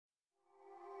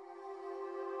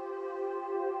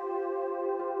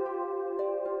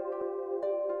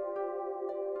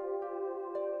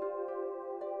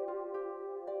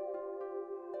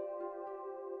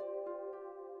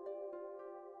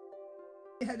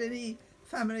Had any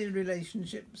family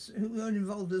relationships who were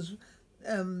involved as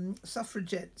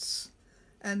suffragettes.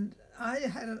 And I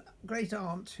had a great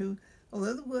aunt who,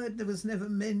 although the word was never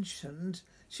mentioned,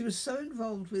 she was so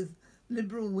involved with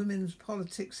liberal women's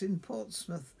politics in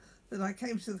Portsmouth that I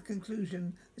came to the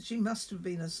conclusion that she must have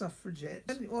been a suffragette.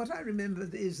 And what I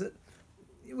remembered is that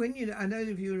when I don't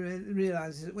know if you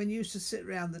realise that when you used to sit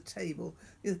round the table,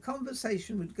 the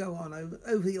conversation would go on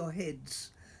over your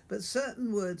heads, but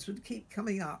certain words would keep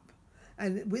coming up.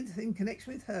 And in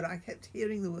connection with her, I kept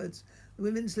hearing the words, the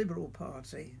Women's Liberal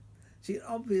Party. She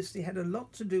obviously had a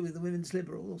lot to do with the Women's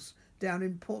Liberals down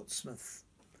in Portsmouth.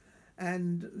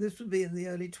 And this would be in the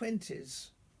early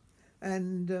 20s.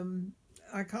 And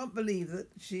I can't believe that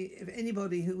if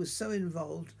anybody who was so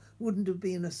involved wouldn't have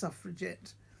been a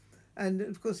suffragette. And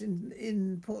of course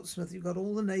in Portsmouth you've got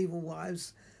all the naval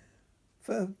wives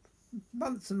for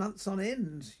months and months on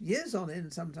end, years on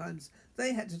end sometimes.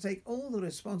 They had to take all the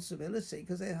responsibility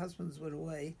because their husbands were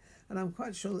away, and I'm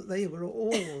quite sure that they were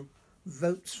all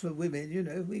votes for women, you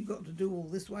know, we've got to do all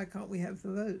this, why can't we have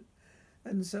the vote?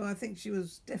 And so I think she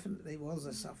definitely was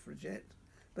a suffragette,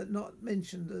 but not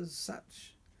mentioned as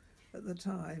such at the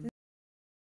time.